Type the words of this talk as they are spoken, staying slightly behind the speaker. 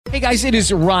Hey guys, it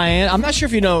is Ryan. I'm not sure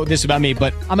if you know this about me,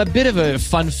 but I'm a bit of a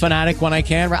fun fanatic when I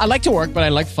can. I like to work, but I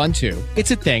like fun too. It's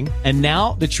a thing. And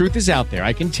now the truth is out there.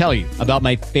 I can tell you about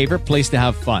my favorite place to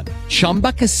have fun.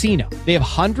 Chumba Casino. They have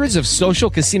hundreds of social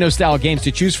casino style games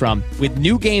to choose from with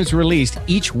new games released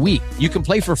each week. You can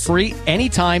play for free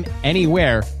anytime,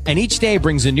 anywhere. And each day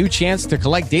brings a new chance to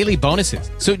collect daily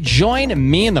bonuses. So join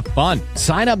me in the fun.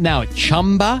 Sign up now at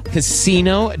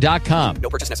ChumbaCasino.com. No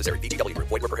purchase necessary. VGW Group.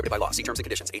 Void where prohibited by law. See terms and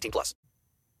conditions. 18+.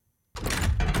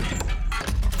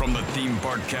 From the theme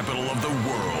park capital of the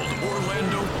world,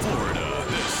 Orlando, Florida,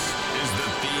 this is the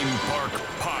Theme Park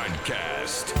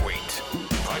Podcast. Wait,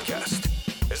 podcast?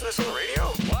 Isn't this on the radio?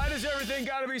 Why does everything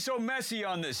gotta be so messy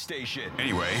on this station?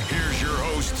 Anyway, here's your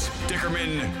hosts,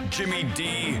 Dickerman, Jimmy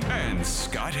D, and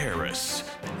Scott Harris.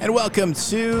 And welcome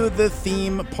to the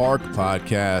Theme Park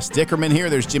Podcast. Dickerman here,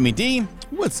 there's Jimmy D.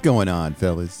 What's going on,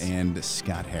 fellas? And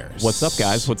Scott Harris. What's up,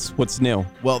 guys? What's new?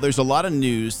 Well, there's a lot of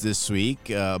news this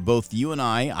week. Both you and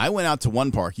I went out to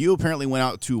one park. You apparently went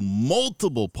out to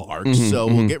multiple parks, so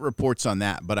we'll get reports on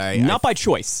that. But Not by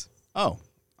choice. Oh,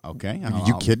 okay.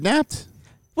 You kidnapped?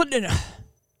 What? Do you want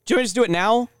to just do it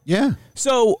now? Yeah.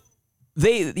 So,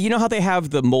 you know how they have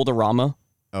the Mold-A-Rama?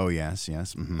 Oh, yes.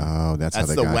 Mm-hmm. Oh, that's how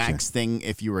they the got wax thing.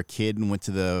 If you were a kid and went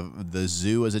to the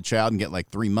zoo as a child and get like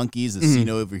 3 monkeys, the see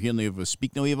no evil, hear no evil,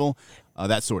 speak no evil,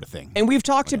 that sort of thing. And we've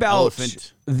talked about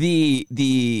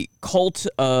the cult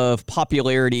of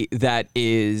popularity that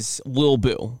is Lil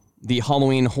Boo, the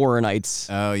Halloween Horror Nights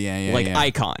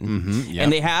icon. Mm-hmm, yep.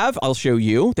 And I'll show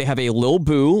you, they have a Lil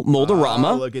Boo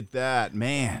Mold-A-Rama. Oh, look at that,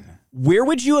 man. Where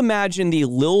would you imagine the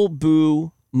Lil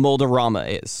Boo Mold-A-Rama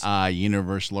is?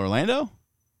 Universal Orlando?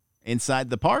 Inside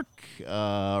the park,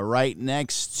 right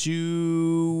next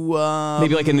to...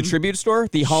 maybe like in the tribute store?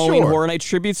 The Halloween Horror Nights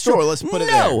tribute store? Sure, let's put it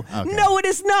there. Okay. No, it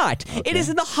is not. Okay. It is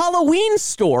in the Halloween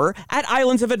store at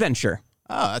Islands of Adventure.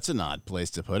 Oh, that's an odd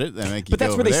place to put it. But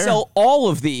that's where they sell all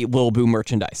of the Lil Boo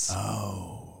merchandise.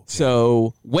 Oh. Okay.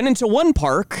 So, went into one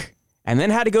park and then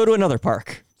had to go to another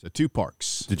park. So 2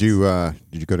 parks. Did you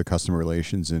go to customer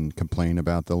relations and complain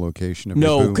about the location of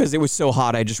No, your boo? because it was so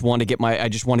hot. I just want to get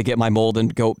my mold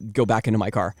and go back into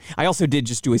my car. I also did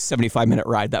just do a 75-minute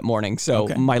ride that morning, so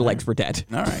my legs were dead.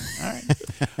 All right.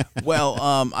 Well,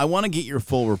 I want to get your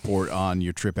full report on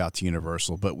your trip out to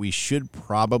Universal, but we should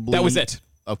probably... That was it.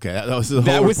 Okay, that was the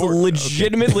whole report?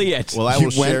 Legitimately it. Well, I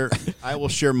will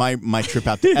share my trip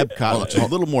out to Epcot, which is a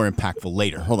little more impactful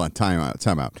later. Hold on,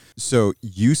 time out. So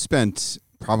you spent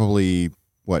probably,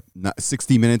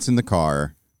 60 minutes in the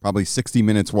car, probably 60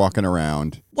 minutes walking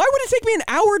around. Why would it take me an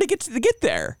hour to get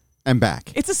there? And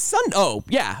back. It's a Oh,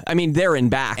 yeah. I mean, there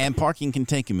and back. And parking can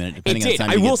take a minute, depending on the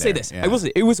time I you will get say there. this. Yeah. I will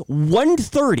say it was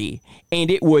 1:30, and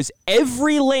it was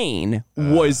every lane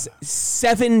was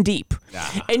 7 deep.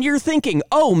 And you're thinking,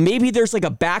 oh, maybe there's like a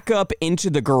backup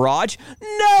into the garage.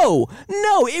 No,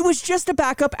 it was just a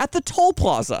backup at the toll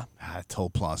plaza. Toll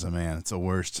plaza, man, it's the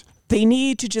worst. They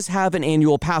need to just have an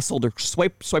annual pass holder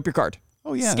swipe your card.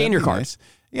 Oh yeah, scan your card. Nice.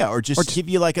 Yeah, or give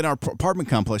you like in our apartment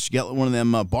complex, you get one of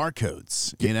them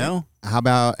barcodes. You know? How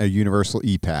about a universal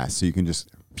e-pass so you can just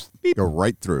go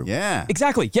right through? Yeah,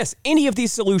 exactly. Yes, any of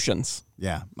these solutions.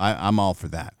 Yeah, I'm all for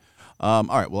that. All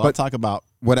right, well, I'll talk about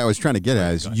what I was trying to get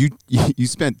at is you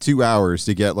spent 2 hours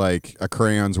to get like a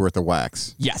crayon's worth of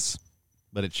wax. Yes.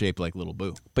 But it's shaped like Little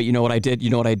Boo. But you know what I did? You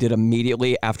know what I did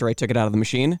immediately after I took it out of the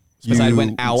machine? Besides I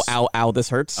went, ow, this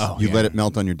hurts. Oh, you let it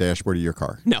melt on your dashboard of your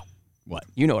car. No. What?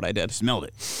 You know what I did. Smelled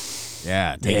it.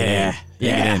 Yeah, take it in. Take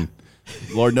it in.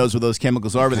 Lord knows what those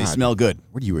chemicals are, but they smell good.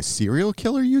 What are you, a serial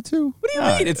killer, you two? What do you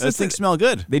mean? Those things smell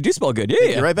good. They do smell good,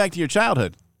 yeah. You're right back to your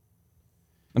childhood.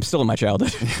 I'm still in my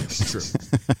childhood. It's true.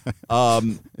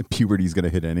 Puberty's going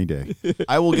to hit any day.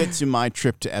 I will get to my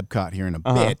trip to Epcot here in a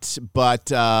bit,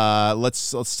 but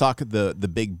let's talk the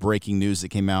big breaking news that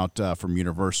came out from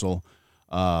Universal.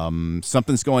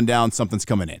 Something's going down, something's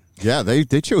coming in. Yeah,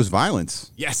 they chose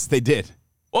violence. Yes, they did.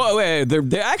 Oh, wait,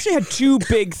 they actually had 2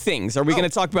 big things. Are we going to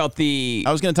talk about the...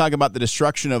 I was going to talk about the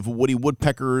destruction of Woody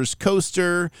Woodpecker's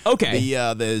coaster. Okay.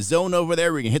 The zone over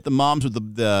there where you can hit the moms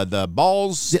with the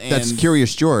balls. That's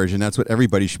Curious George, and that's what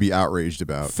everybody should be outraged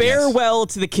about. Farewell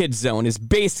to the kids zone is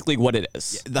basically what it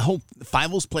is. Yeah, the whole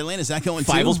Fievel's Playland, is that going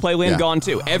too? Fievel's Playland gone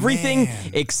too. Everything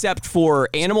except for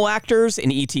animal actors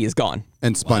and E.T. is gone.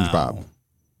 And SpongeBob.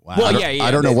 Well,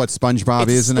 I don't know what SpongeBob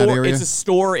is in that area. It's a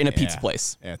store in a pizza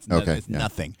place. Yeah, it's Okay, it's yeah.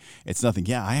 nothing. It's nothing.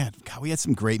 Yeah, we had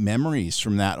some great memories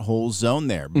from that whole zone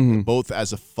there, Mm-hmm. both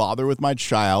as a father with my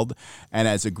child and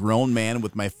as a grown man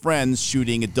with my friends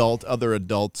shooting other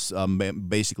adults,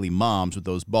 basically moms with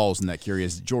those balls in that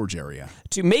Curious George area.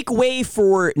 To make way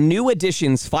for new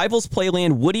additions, Fievel's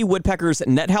Playland, Woody Woodpecker's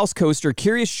NetHouse Coaster,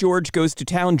 Curious George Goes to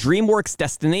Town, DreamWorks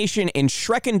Destination, and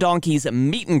Shrek and Donkey's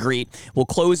Meet and Greet will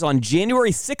close on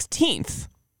January 16th.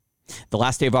 The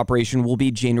last day of operation will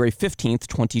be January 15th,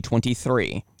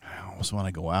 2023. I almost want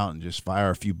to go out and just fire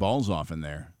a few balls off in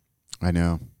there. I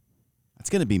know. It's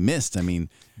going to be missed. I mean,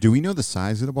 Do we know the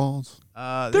size of the balls?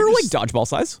 They're like dodgeball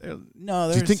size.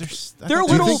 No, Do you think- They're a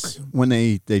Do you little. think when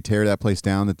they tear that place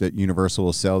down that Universal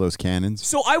will sell those cannons?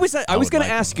 So I was going to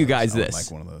ask you guys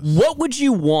this. What would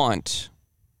you want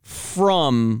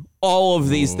from all of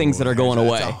these things that are going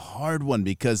away? It's a hard one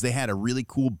because they had a really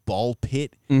cool ball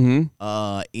pit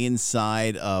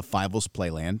inside Fievel's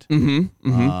Playland.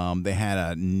 They had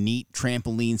a neat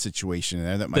trampoline situation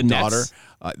there that my The daughter, nets.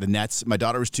 the nets. My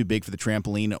daughter was too big for the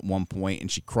trampoline at one point,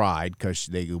 and she cried because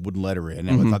they wouldn't let her in.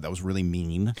 And I thought that was really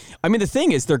mean. I mean, the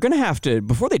thing is, they're going to have to,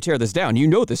 before they tear this down, you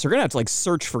know this, they're going to have to like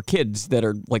search for kids that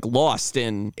are like lost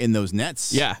in. In those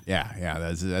nets, Yeah.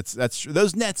 That's true.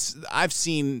 Those nets I've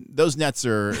seen. Those nets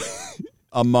are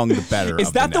among the better. Is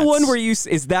of that the nets. one where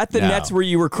is that the No. nets where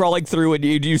you were crawling through and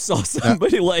you saw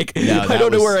somebody like, No, I that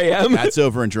don't know was- where I am? That's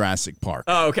over in Jurassic Park.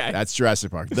 Oh, okay. That's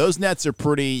Jurassic Park. Those nets are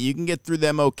pretty. You can get through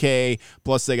them okay.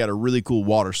 Plus, they got a really cool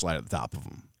water slide at the top of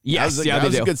them. Yes, that they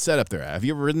was do. a good setup there. Have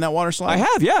you ever ridden that water slide? I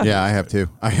have, yeah. Yeah, I have too.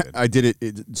 I did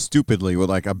it stupidly with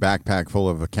like a backpack full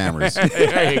of cameras.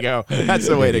 There you go. That's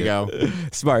the way to go.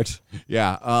 Smart.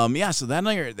 Yeah. So that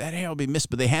area will be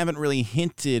missed, but they haven't really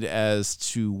hinted as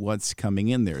to what's coming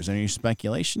in there. Is there any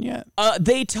speculation yet?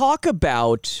 They talk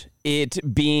about it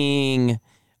being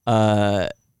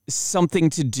something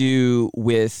to do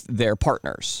with their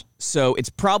partners. So it's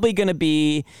probably going to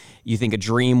be, you think, a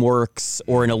DreamWorks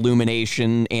or an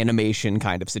Illumination animation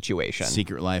kind of situation.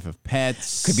 Secret Life of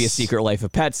Pets. Could be a Secret Life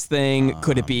of Pets thing.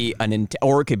 Could it be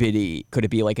could it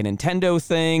be like a Nintendo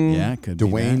thing? Yeah, it could be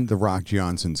Dwayne The Rock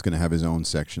Johnson's going to have his own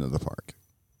section of the park.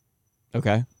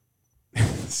 Okay. that.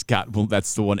 Scott. Well,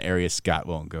 that's the one area Scott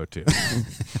won't go to.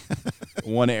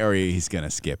 One area he's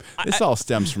gonna skip. This all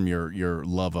stems from your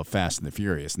love of Fast and the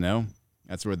Furious. No,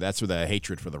 that's where the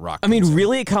hatred for The Rock. I mean, comes in.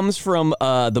 really, it comes from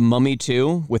The Mummy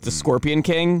 2 with the Scorpion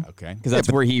King. Okay. Because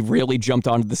that's where he really jumped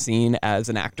onto the scene as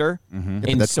an actor. Yeah,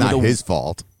 but that's not his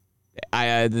fault.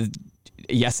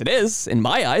 Yes, it is, in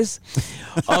my eyes.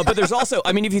 But there's also,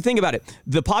 I mean, if you think about it,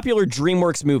 the popular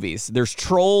DreamWorks movies, there's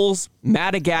Trolls,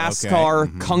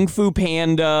 Madagascar, Kung Fu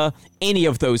Panda, any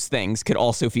of those things could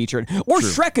also feature it. Or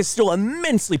Shrek is still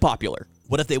immensely popular.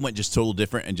 What if they went just total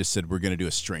different and just said we're gonna do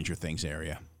a Stranger Things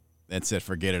area? That's it.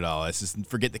 Forget it all.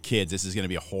 Forget the kids. This is going to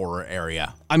be a horror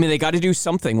area. I mean, they got to do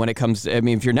something when it comes to, I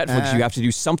mean, if you're Netflix, you have to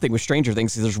do something with Stranger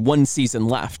Things because there's one season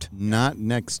left. Not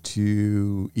next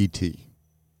to E.T.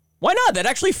 Why not? That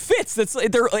actually fits. It's like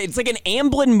an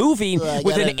Amblin movie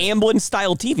with an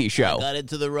Amblin-style TV show. Got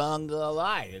into the wrong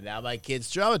line, and now my kid's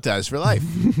traumatized for life.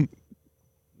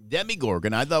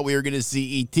 Demigorgon. I thought we were going to see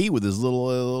E.T. with his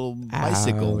little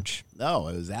bicycle. Ouch. No,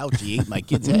 it was ouch. He ate my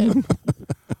kid's head.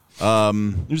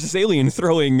 There's this alien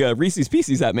throwing Reese's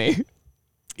Pieces at me.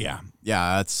 Yeah.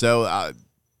 That's so.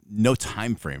 No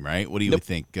time frame, right? What do you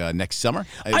think? Next summer?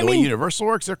 The way mean- Universal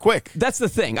works, they're quick. That's the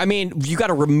thing. I mean, you got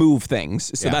to remove things,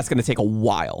 so Yeah. that's going to take a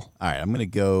while. All right, I'm going to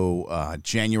go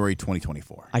January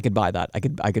 2024. I could buy that.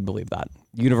 I could believe that.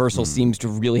 Universal seems to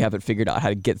really have it figured out how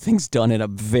to get things done in a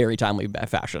very timely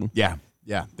fashion. Yeah,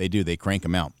 they do. They crank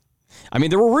them out. I mean,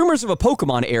 there were rumors of a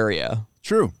Pokemon area,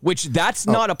 True. which that's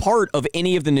not a part of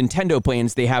any of the Nintendo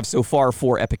plans they have so far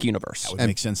for Epic Universe. That would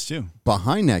make sense too.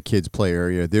 Behind that kids' play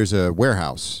area, there's a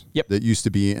warehouse. Yep. That used to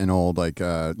be an old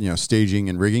staging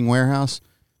and rigging warehouse.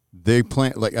 They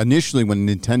initially when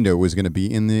Nintendo was going to be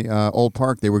in the old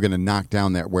park, they were going to knock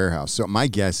down that warehouse. So my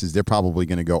guess is they're probably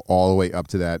going to go all the way up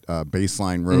to that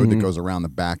baseline road that goes around the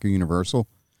back of Universal.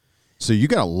 So you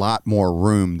got a lot more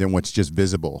room than what's just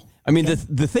visible. I mean, the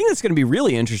thing that's going to be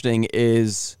really interesting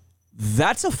is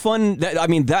that's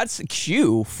that's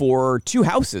Q for two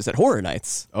houses at Horror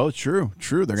Nights, Oh, true.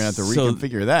 They're going to have to So-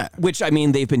 reconfigure that. which I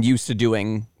mean they've been used to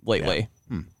doing lately.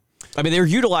 I mean, they're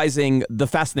utilizing the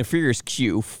Fast and the Furious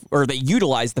queue, or they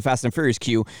utilized the Fast and Furious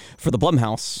queue for the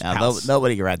Blumhouse house.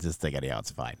 Nobody rides this thing anyhow. It's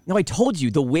fine. No, I told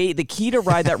you the key to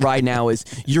ride that ride now is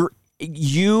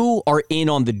you are in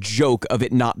on the joke of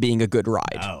it not being a good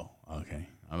ride. Oh, okay.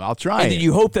 I'll try And it. then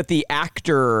you hope that the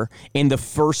actor in the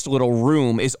first little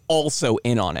room is also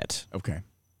in on it. Okay.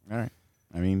 All right.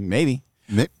 I mean, maybe.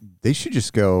 They should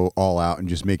just go all out and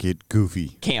just make it goofy.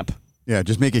 Camp. Yeah,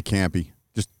 just make it campy.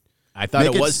 Just I thought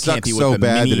make it was suck campy so with the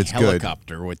bad mini that it's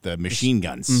helicopter with the machine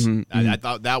guns. I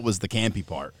thought that was the campy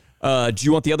part. Do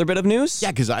you want the other bit of news?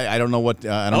 Yeah, because I don't know what.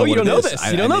 I don't Oh, know you what don't it know is.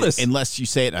 this. You don't know this. Unless you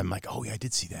say it. I'm like, oh, yeah, I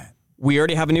did see that. We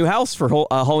already have a new house for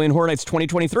Halloween Horror Nights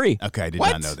 2023. Okay, I did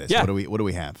What? not know this. Yeah. What do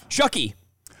we have? Chucky,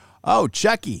 Oh,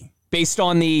 Chucky. based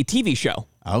on the TV show,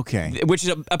 Okay. which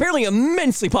is apparently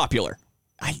immensely popular.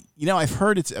 I've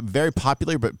heard it's very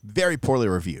popular, but very poorly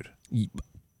reviewed.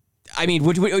 I mean,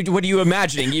 what are you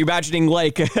imagining? Are you imagining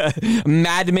like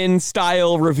Mad Men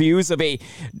style reviews of a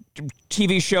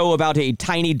TV show about a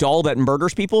tiny doll that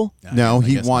murders people? no. I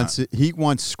He guess wants it. He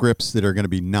wants scripts that are going to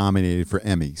be nominated for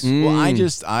Emmys. Well,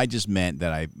 I just meant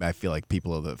that I feel like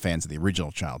people are the fans of the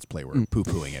original Child's Play were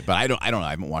poo-pooing it, but I don't know. I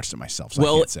haven't watched it myself, so I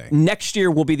Well, can't say. next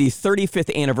year will be the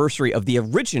 35th anniversary of the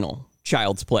original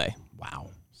Child's Play. Wow.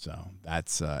 So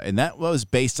that's and that was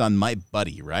based on My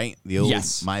Buddy, right? The old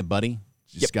Yes. My Buddy.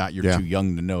 Scott, you're too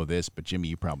young to know this, but Jimmy,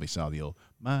 you probably saw the old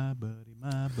My Buddy,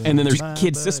 My Buddy. And then there's My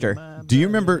Kid Buddy, Sister. My Do you Buddy.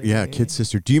 remember? Yeah, Kid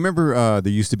Sister. Do you remember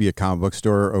there used to be a comic book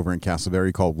store over in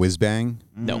Castleberry called Whiz Bang?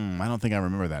 No. I don't think I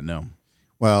remember that. No.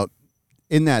 Well,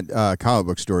 in that comic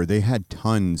book store, they had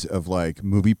tons of like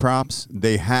movie props.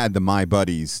 They had the My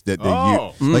Buddies that they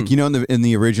Oh. use, like in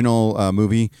the original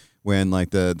movie when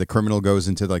like the criminal goes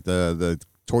into like the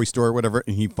toy store or whatever,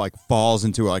 and he like falls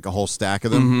into like a whole stack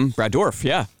of them. Brad Dourif,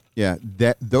 yeah. Yeah,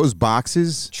 those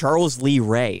boxes Charles Lee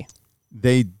Ray.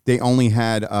 they only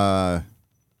had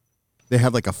they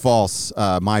had like a false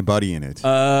My Buddy in it.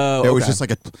 Oh, It was just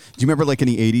like a. Do you remember like in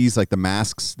the '80s, like the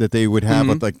masks that they would have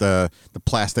with like the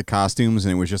plastic costumes,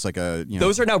 and it was just like a.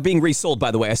 Those are now being resold,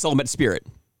 by the way. I saw them at Spirit.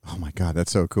 Oh my god,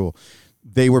 that's so cool.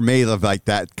 They were made of like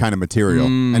that kind of material,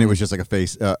 and it was just like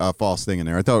a false thing in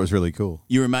there. I thought it was really cool.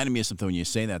 You reminded me of something when you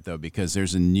say that, though, because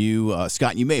there's a new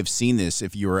Scott. You may have seen this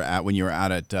if you were when you were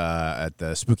out at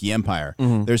the Spooky Empire.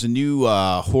 There's a new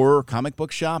horror comic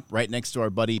book shop right next to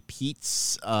our buddy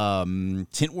Pete's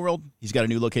Tint World. He's got a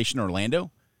new location in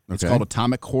Orlando. It's Okay. called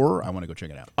Atomic Horror. I want to go check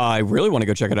it out. I really want to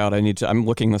go check it out. I'm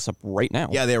looking this up right now.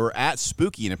 Yeah, they were at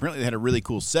Spooky, and apparently they had a really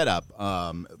cool setup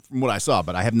from what I saw,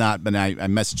 but I have not been. I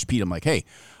messaged Pete. I'm like, hey,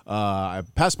 I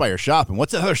passed by your shop, and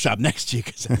what's that other shop next to you?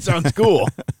 Because that sounds cool.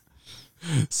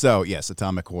 So, yes,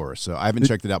 Atomic Horror. So I haven't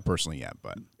checked it out personally yet,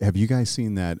 but. Have you guys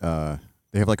seen that?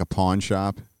 They have like a pawn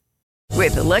shop.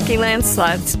 With the Lucky Land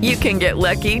Slots, you can get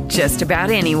lucky just about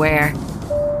anywhere.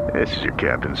 This is your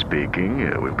captain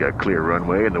speaking. We've got clear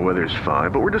runway and the weather's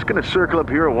fine, but we're just going to circle up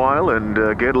here a while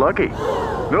and get lucky.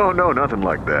 No, nothing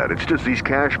like that. It's just these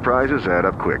cash prizes add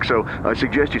up quick. So I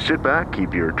suggest you sit back,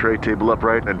 keep your tray table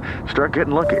upright, and start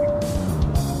getting lucky.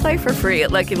 Play for free at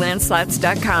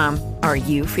LuckyLandSlots.com. Are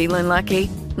you feeling lucky?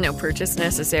 No purchase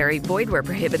necessary. Void where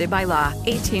prohibited by law.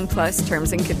 18+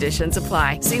 terms and conditions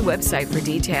apply. See website for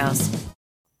details.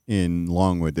 In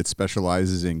Longwood that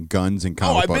specializes in guns and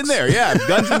comic Oh, I've books. been there. Yeah,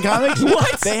 Guns and Comics.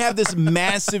 What? They have this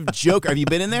massive Joker. Have you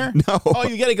been in there? No. Oh,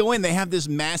 you got to go in. They have this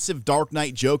massive Dark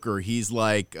Knight Joker. He's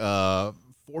like 4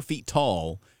 feet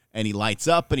tall, and he lights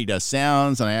up and he does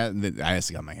sounds. And I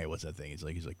asked him, I'm like, hey, what's that thing? He's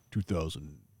like $2,000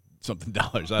 something.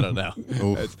 I don't know.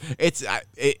 It's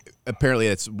apparently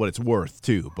that's what it's worth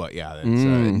too. But yeah, it's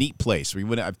a neat place.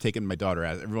 I've taken my daughter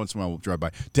out every once in a while. We'll drive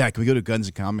by. Dad, can we go to Guns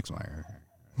and Comics? I'm like,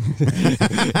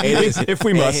 it is, If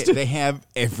we must. They have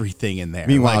everything in there.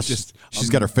 Meanwhile, Like, she's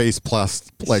got her face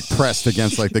pressed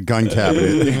against like the gun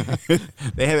cabinet.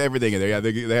 they have everything in there. Yeah,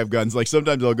 they have guns. Like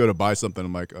sometimes I'll go to buy something.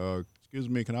 I'm like, excuse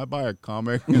me, can I buy a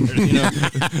comic? And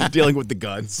they're, dealing with the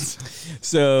guns.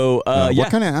 So, yeah. What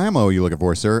kind of ammo are you looking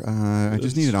for, sir? I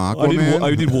just need an Aquaman.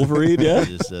 I did Wolverine, yeah.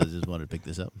 Just wanted to pick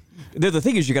this up. The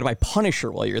thing is, you got to buy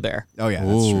Punisher while you're there. Oh yeah,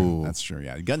 that's true. Ooh. That's true.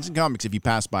 Yeah, Guns and Comics. If you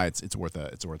pass by, it's worth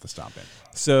a stop in.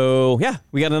 So, yeah,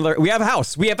 we have a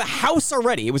house. We have a house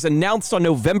already. It was announced on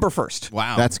November 1st.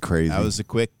 Wow, That's crazy. That was a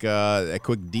quick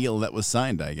deal that was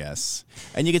signed, I guess.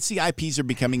 And you can see IPs are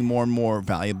becoming more and more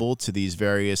valuable to these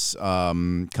various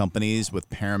companies with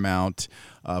Paramount.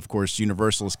 Of course,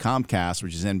 Universal's Comcast,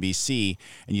 which is NBC,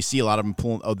 and you see a lot of them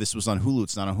pulling, this was on Hulu.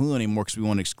 It's not on Hulu anymore because we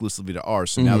want it exclusively to ours.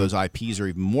 So now those IPs are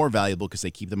even more valuable because they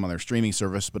keep them on their streaming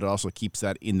service, but it also keeps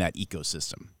that in that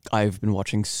ecosystem. I've been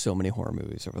watching so many horror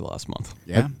movies over the last month.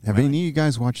 Yeah? Have any of you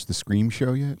guys watched the Scream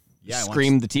show yet? Yeah, I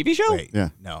Scream, the TV show? Wait, Yeah.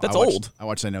 no, That's I watched- old. I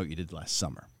watched I Know What You Did Last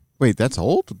Summer. Wait, that's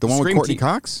old? The one with Scream Courtney T-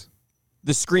 Cox?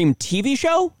 The Scream TV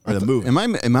show? Or the movie? Am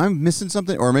I missing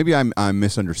something, or maybe I'm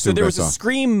misunderstood? So there was what I a saw.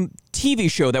 Scream TV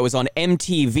show that was on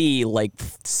MTV like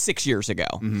 6 years ago.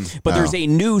 But there's a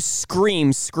new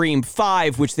Scream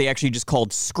 5, which they actually just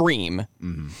called Scream.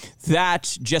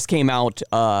 That just came out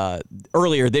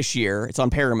earlier this year. It's on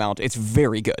Paramount. It's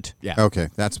very good. Yeah. Okay,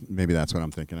 maybe that's what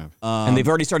I'm thinking of. And they've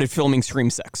already started filming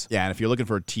Scream 6. Yeah, and if you're looking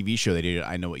for a TV show, they did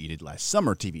I Know What You Did Last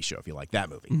Summer TV show, if you like that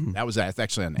movie. That's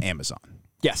actually on Amazon.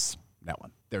 Yes. That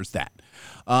one. There's that.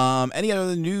 Any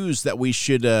other news that we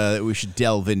should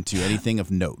delve into? Anything of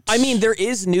note? I mean, there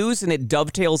is news, and it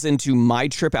dovetails into my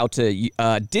trip out to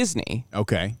Disney.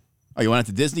 Okay. Oh, you went out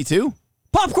to Disney too?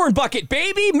 Popcorn bucket,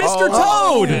 baby! Mr.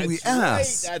 Toad!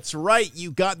 That's right.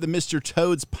 You got the Mr.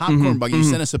 Toad's popcorn bucket. You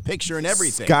sent us a picture and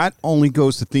everything. Scott only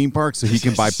goes to theme parks so he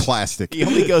can buy plastic. He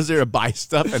only goes there to buy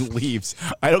stuff and leaves.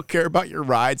 I don't care about your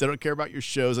rides. I don't care about your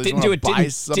shows. I just Didn't do want it. to buy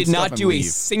some Did stuff not and do a leave.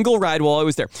 single ride while I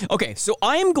was there. Okay, so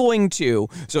I am going to.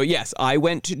 So yes, I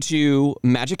went to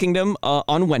Magic Kingdom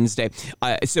on Wednesday.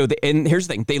 And here's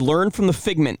the thing: they learned from the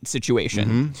Figment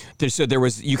situation. So there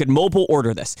was you could mobile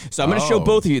order this. So I'm going to show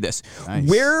both of you this. Nice.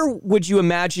 Where would you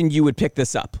imagine you would pick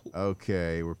this up?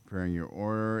 Okay, we're preparing your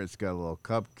order. It's got a little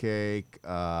cupcake,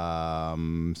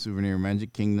 souvenir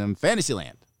Magic Kingdom,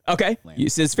 Fantasyland. Okay,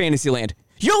 it says Fantasyland.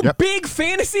 You know how big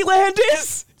Fantasyland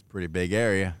is? It's a pretty big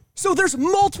area. So there's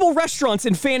multiple restaurants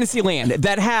in Fantasyland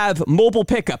that have mobile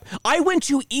pickup. I went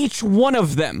to each one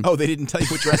of them. Oh, they didn't tell you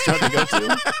which restaurant to go to?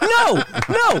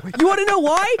 No. You want to know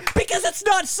why? Because it's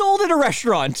not sold in a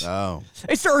restaurant. Oh.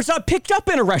 It's not picked up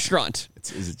in a restaurant.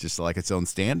 Is it just like its own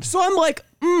stand? So I'm like,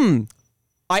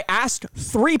 I asked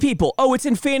 3 people. Oh, it's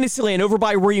in Fantasyland over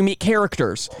by where you meet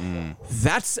characters.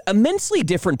 That's immensely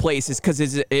different places because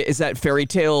is that Fairy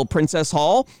Tale Princess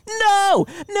Hall? No,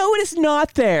 it is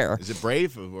not there. Is it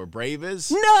Brave or Brave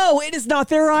is? No, it is not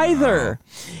there either.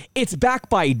 It's back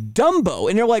by Dumbo.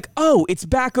 And you're like, oh, it's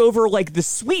back over like the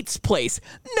Sweets place.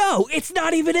 No, it's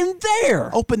not even in there.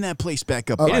 Open that place back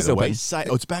up. It by is the open. way.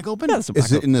 It's back open? Yeah, it's back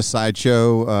Is it open. in the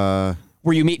sideshow?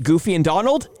 Where you meet Goofy and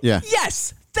Donald? Yeah.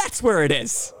 Yes, that's where it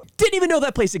is. Didn't even know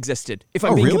that place existed. If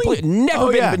I'm Oh, being really? complete,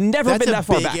 never been That's that a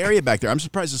far big back. area back there. I'm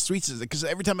surprised the Sweets is because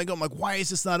every time I go, I'm like, why is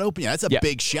this not open yet? That's a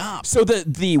big shop. So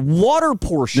the water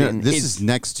portion No, this is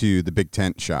next to the big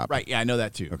tent shop. Right, yeah, I know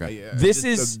that too. Okay. This just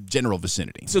is- the general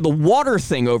vicinity. so the water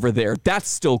thing over there. That's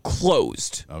still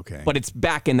closed. Okay. but it's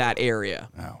back in that area.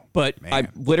 Oh, but I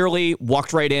man. literally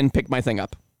walked right in, picked my thing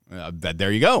up.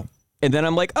 There you go. And then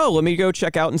I'm like, oh, let me go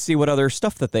check out and see what other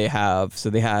stuff that they have. So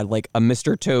they had like a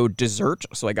Mr. Toad dessert.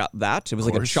 So I got that. It was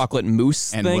like a course. chocolate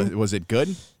mousse And thing. was it good?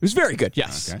 It was very good,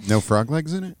 yes. Okay. No frog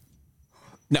legs in it?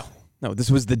 No,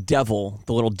 this was the devil,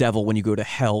 the little devil when you go to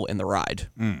hell in the ride.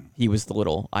 He was the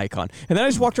little icon. And then I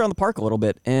just walked around the park a little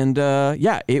bit. And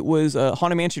it was,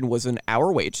 Haunted Mansion was an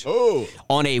hour wait. Oh.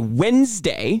 On a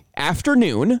Wednesday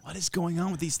afternoon, What is going on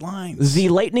with these lines? the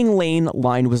Lightning Lane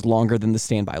line was longer than the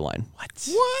standby line.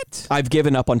 What? I've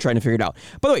given up on trying to figure it out.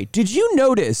 By the way, did you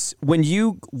notice when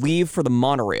you leave for the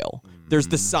monorail, there's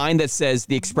the sign that says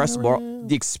the express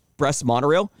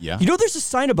monorail? Yeah. You know there's a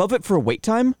sign above it for wait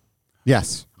time?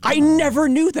 Yes. I never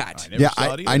knew that. Never Yeah,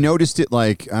 saw it I either. noticed it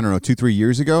like, I don't know, 2-3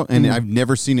 years ago, and I've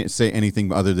never seen it say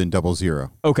anything other than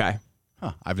 00. Okay.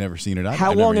 Huh, I've never seen it.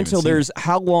 How long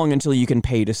until you can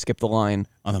pay to skip the line?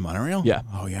 On the monorail? Yeah.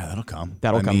 Oh, yeah, that'll come.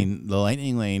 That'll come. I mean, the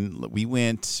Lightning Lane, we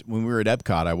went, when we were at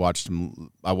Epcot, I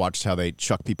watched how they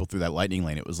chuck people through that Lightning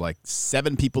Lane. It was like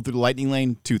 7 people through the Lightning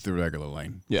Lane, 2 through the regular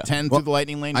lane. Yeah. 10 through the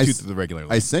Lightning Lane, 2 through the regular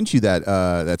lane. I sent you that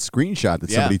that screenshot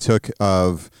that somebody took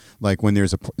of like when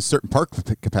there's a certain park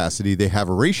capacity, they have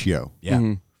a ratio.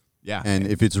 Yeah. Yeah. And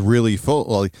if it's really full,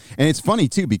 well, and it's funny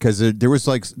too because there was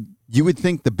like you would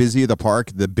think the busier the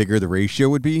park, the bigger the ratio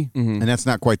would be, and that's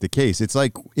not quite the case. It's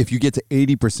like if you get to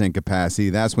 80% capacity,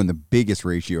 that's when the biggest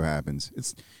ratio happens.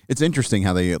 It's interesting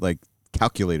how they like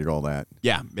calculated all that.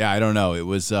 Yeah, I don't know. It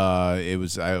was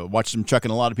I watched them chucking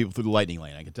a lot of people through the Lightning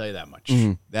Lane. I can tell you that much.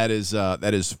 That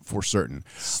is for certain.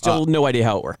 Still no idea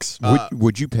how it works.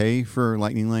 Would you pay for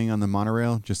Lightning Lane on the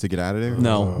monorail just to get out of there?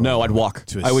 No, I'd walk.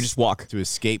 I would just walk. To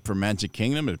escape from Magic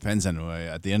Kingdom. It depends on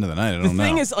at the end of the night. I The don't know.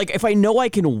 thing is, like, if I know I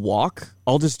can walk,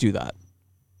 I'll just do that.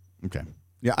 okay.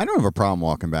 Yeah, I don't have a problem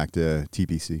walking back to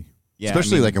TPC. Yeah,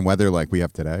 especially I mean- like in weather like we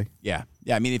have today. Yeah.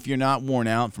 I mean, if you're not worn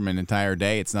out from an entire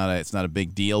day, it's not a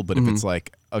big deal. But if it's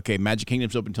like, okay, Magic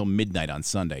Kingdom's open until midnight on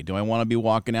Sunday. Do I want to be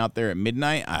walking out there at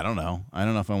midnight? I don't know. I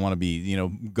don't know if I want to be,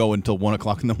 go until 1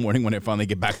 o'clock in the morning when I finally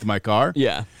get back to my car.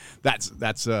 Yeah. That's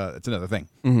another thing.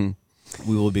 Mm-hmm.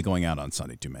 We will be going out on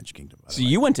Sunday to Magic Kingdom. So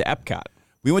you went to Epcot.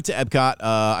 We went to Epcot.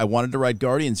 I wanted to ride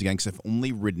Guardians again because I've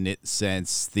only ridden it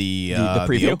since the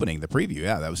preview? opening, the preview.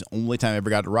 Yeah, that was the only time I ever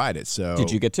got to ride it. So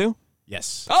Did you get to?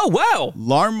 Yes. Oh, wow.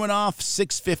 Alarm went off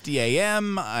 6:50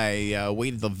 a.m. I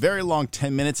waited the very long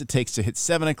 10 minutes it takes to hit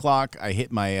 7 o'clock. I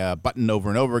hit my button over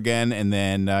and over again. And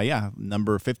then,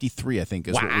 number 53, I think,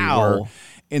 is what we were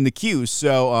in the queue.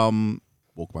 So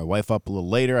woke my wife up a little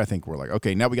later. I think we're like,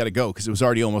 okay, now we got to go because it was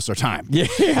already almost our time. Yeah.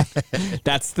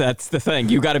 That's the thing.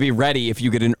 You got to be ready if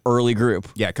you get an early group.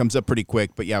 Yeah, it comes up pretty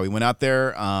quick. But, yeah, we went out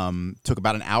there. Took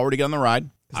about an hour to get on the ride.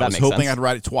 I was makes hoping sense. I'd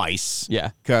ride it twice.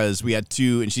 Yeah. Because we had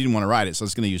two, and she didn't want to ride it, so I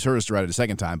was going to use hers to ride it a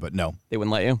second time, but no. They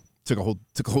wouldn't let you? Took a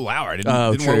whole hour. I didn't Oh,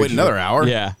 want to wait another hour.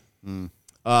 Yeah.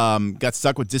 Got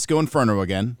stuck with Disco Inferno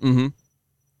again. Mm-hmm.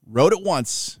 Rode it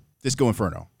once, Disco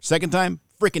Inferno. Second time,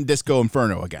 freaking Disco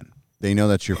Inferno again. They know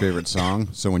that's your favorite song,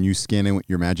 so when you scan in with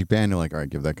your Magic Band, you're like, all right,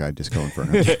 give that guy Disco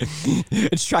Inferno.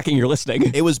 It's tracking your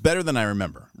listening. It was better than I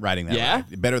remember riding that. Yeah?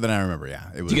 Ride. Better than I remember, yeah.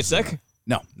 It was, Did you get sick?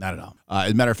 No, not at all.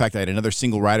 As a matter of fact, I had another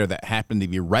single rider that happened to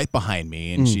be right behind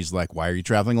me, and she's like, why are you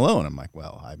traveling alone? I'm like,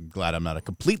 well, I'm glad I'm not a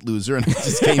complete loser, and I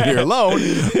just came here alone.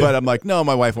 But I'm like, no,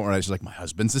 my wife won't ride. She's like, my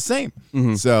husband's the same.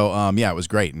 So, it was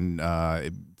great, and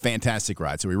fantastic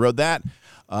ride. So we rode that.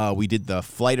 We did the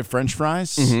Flight of French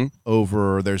Fries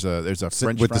over, there's a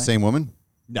French with fry. the same woman?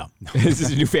 No. Is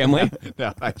this a new family?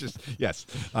 No, yes.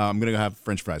 I'm going to go have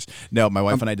French fries. No, my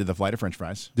wife and I did the Flight of French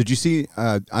Fries. Did you see,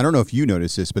 I don't know if you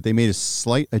noticed this, but they made a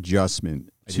slight adjustment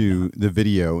to the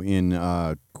video in,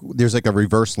 there's like a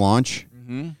reverse launch,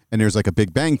 and there's like a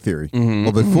Big Bang Theory.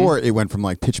 Well, before it went from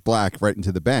like pitch black right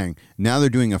into the bang. Now they're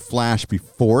doing a flash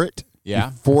before it.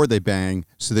 Yeah. Before they bang,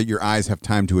 so that your eyes have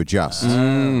time to adjust.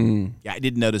 Yeah, I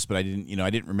did notice, but I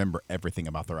didn't remember everything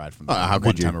about the ride from the how one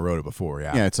could you? time I rode it before.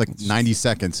 Yeah. Yeah, it's like 90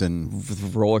 seconds, and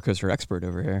Roller coaster expert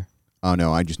over here. oh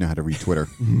no, I just know how to read Twitter.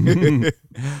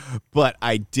 But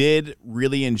I did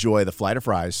really enjoy the Flight of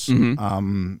Fries.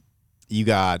 You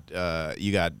got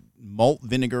malt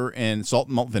vinegar and salt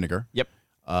and malt vinegar. Yep.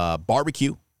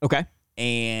 Barbecue. Okay.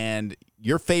 And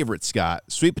your favorite, Scott,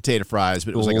 sweet potato fries,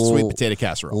 but it was like a sweet potato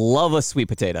casserole. Love a sweet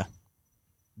potato.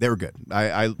 They were good.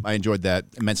 I enjoyed that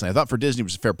immensely. I thought for Disney it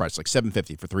was a fair price, like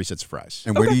 $7.50 for 3 sets of fries.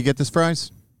 And where do you get this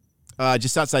fries?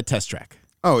 Just outside Test Track.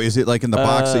 Oh, is it like in the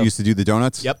box that used to do the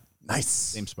donuts? Yep. Nice.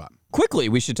 Same spot. Quickly,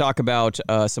 we should talk about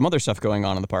some other stuff going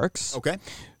on in the parks. Okay.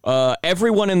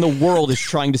 Everyone in the world is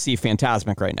trying to see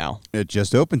Fantasmic right now. It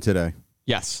just opened today.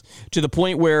 Yes. To the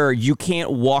point where you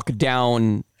can't walk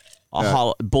down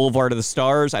Boulevard of the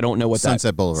Stars. I don't know what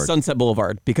Sunset Boulevard. Sunset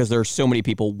Boulevard, because there are so many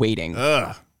people waiting.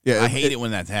 Ugh. Yeah, I hate it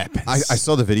when that happens. I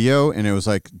saw the video, and it was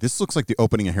like, this looks like the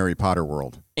opening of Harry Potter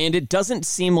World. And it doesn't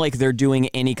seem like they're doing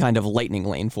any kind of lightning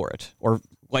lane for it. Or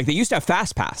like they used to have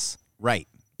Fast Pass, Right.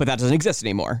 but that doesn't exist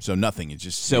anymore. So nothing. It's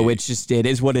just It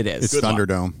is what it is. It's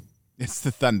Thunderdome. It's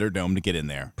the Thunderdome to get in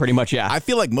there. Pretty much, yeah. I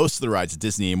feel like most of the rides at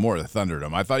Disney are more the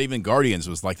Thunderdome. I thought even Guardians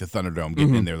was like the Thunderdome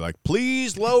getting in there. Like,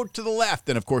 please load to the left.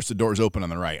 And, of course, the doors open on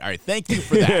the right. All right, thank you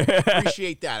for that.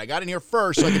 Appreciate that. I got in here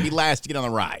first so I could be last to get on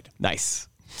the ride. Nice.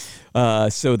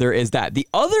 So there is that. The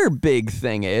other big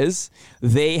thing is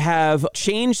they have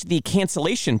changed the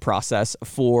cancellation process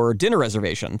for dinner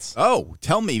reservations. Oh,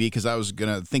 tell me, because I was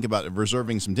going to think about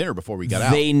reserving some dinner before we got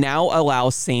out. They now allow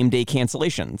same-day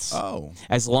cancellations. Oh.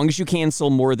 As long as you cancel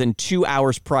more than 2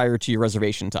 hours prior to your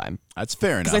reservation time. That's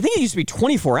fair enough. Because I think it used to be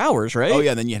 24 hours, right? Oh,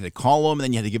 yeah. Then you had to call them, and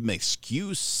then you had to give them an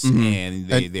excuse, and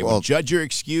they would judge your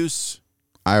excuse.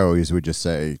 I always would just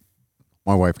say,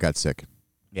 my wife got sick.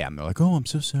 Yeah, and they're like, oh, I'm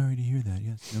so sorry to hear that.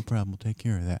 Yes, no problem. We'll take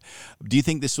care of that. Do you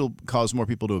think this will cause more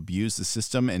people to abuse the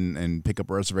system and pick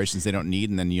up reservations they don't need,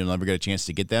 and then you'll never get a chance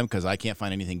to get them? Because I can't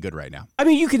find anything good right now. I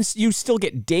mean, you still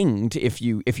get dinged if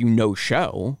you no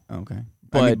show. Okay.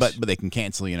 But, but they can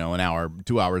cancel, an hour,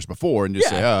 2 hours before, and just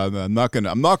say, I'm not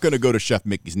gonna go to Chef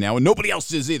Mickey's now, and nobody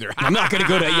else is either. I'm not gonna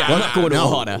go to I'm not going to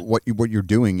Ohana. What you're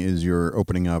doing is you're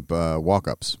opening up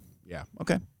walk-ups. Yeah.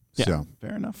 Okay. Yeah. So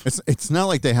Fair enough. it's not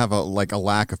like they have a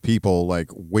lack of people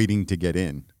waiting to get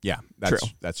in. Yeah,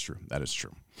 that's true. That is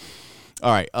true.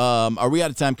 All right. Are we out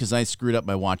of time? Because I screwed up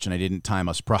my watch and I didn't time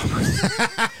us properly.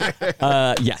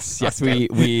 Yes. Okay.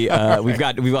 We've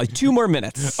got 2 more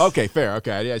minutes. Okay, fair.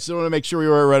 Okay, I just want to make sure we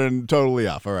were running totally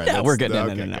off. All right. Yeah, we're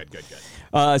getting in.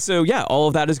 Good. So yeah, all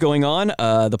of that is going on.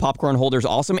 The popcorn holder's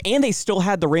awesome, and they still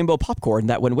had the rainbow popcorn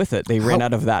that went with it. They ran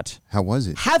out of that. How was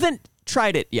it? Haven't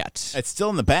tried it yet. It's still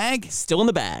in the bag? Still in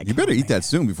the bag. You better eat that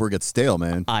soon before it gets stale,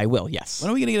 man. I will. Yes. When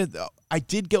are we gonna get it? I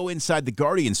did go inside the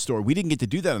Guardian store. We didn't get to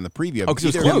do that on the preview. Oh, 'cause it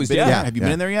was Either of you closed, been in yeah. there? Have you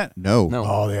been in there yet? No.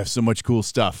 Oh, they have so much cool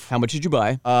stuff. How much did you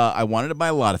buy? I wanted to buy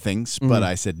a lot of things, but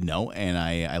I said no, and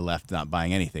I left not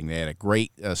buying anything. They had a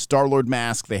great Star-Lord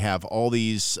mask. They have all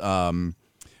these.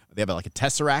 They have like a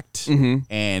Tesseract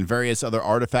and various other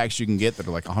artifacts you can get that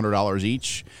are like $100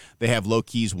 each. They have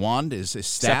Loki's wand, his staff.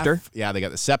 Scepter. Yeah, they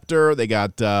got the scepter. They've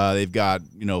got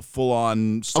full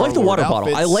on. I like the water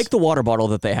bottle. I like the water bottle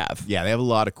that they have. Yeah, they have a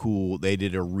lot of cool. They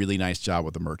did a really nice job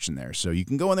with the merch in there, so you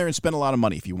can go in there and spend a lot of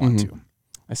money if you want to.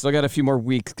 I still got a few more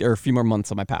weeks or a few more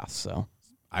months on my pass, so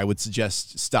I would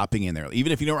suggest stopping in there.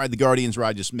 Even if you don't ride the Guardians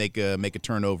ride, just make a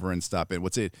turnover and stop in.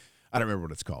 What's it? I don't remember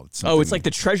what it's called. It's like the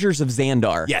Treasures of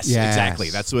Xandar. Yes, exactly.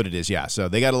 That's what it is. Yeah. So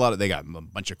they got They got a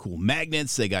bunch of cool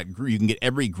magnets. They got. You can get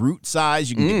every Groot size.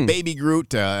 You can get Baby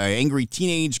Groot, angry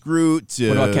teenage Groot.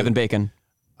 What about Kevin Bacon?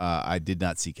 I did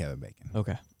not see Kevin Bacon.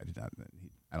 Okay. I did not.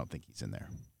 I don't think he's in there.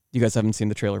 You guys haven't seen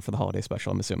the trailer for the holiday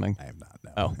special, I'm assuming. I have not.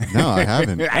 No. Oh. No, I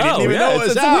haven't. I didn't even know it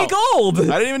was it's out. a week old.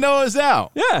 I didn't even know it was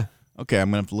out. Yeah. Okay, I'm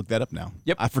gonna have to look that up now.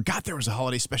 Yep. I forgot there was a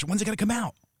holiday special. When's it gonna come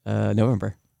out?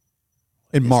 November.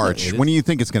 In March. it is. When do you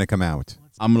think it's going to come out?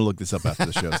 I'm gonna look this up after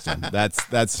the show's done. That's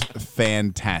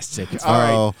fantastic. All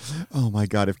right. Oh my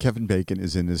God! If Kevin Bacon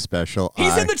is in this special,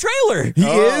 He's in the trailer. He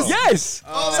is? Yes.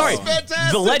 Sorry.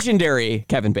 fantastic. The legendary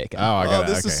Kevin Bacon. Oh, I got it.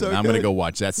 this Okay. is so Now I'm going to good. go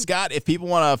watch that. Scott, if people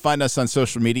want to find us on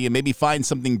social media, maybe find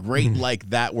something great like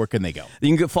that, where can they go? You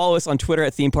can go follow us on Twitter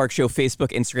at Theme Park Show,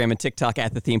 Facebook, Instagram, and TikTok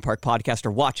at The Theme Park Podcast,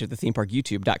 or watch at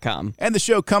thethemeparkyoutube.com. And the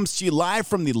show comes to you live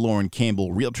from the Lauren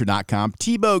Campbell Realtor.com,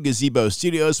 Tebow Gazebo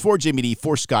Studios. For Jimmy D,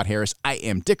 for Scott Harris, I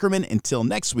am Dickerman. Until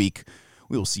next week,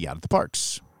 we will see you out at the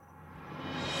parks.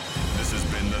 This has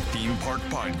been the Theme Park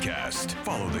Podcast.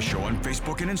 Follow the show on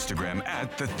Facebook and Instagram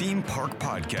at the Theme Park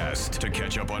Podcast. To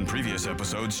catch up on previous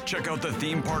episodes, check out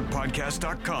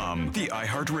thethemeparkpodcast.com, the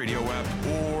iHeartRadio app,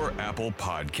 or Apple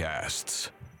Podcasts.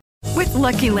 With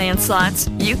Lucky Land Slots,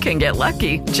 you can get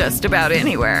lucky just about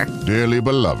anywhere. Dearly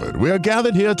beloved, we are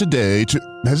gathered here today to...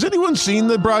 Has anyone seen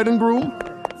the bride and groom?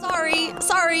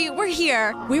 Sorry, we're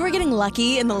here. We were getting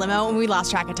lucky in the limo and we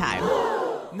lost track of time.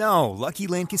 No, Lucky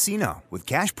Land Casino, with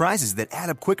cash prizes that add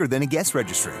up quicker than a guest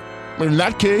registry. In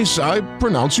that case, I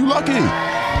pronounce you lucky.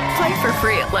 Play for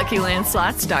free at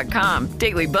LuckyLandSlots.com.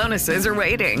 Daily bonuses are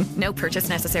waiting. No purchase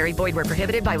necessary. Void where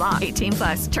prohibited by law.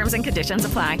 18+. Terms and conditions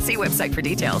apply. See website for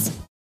details.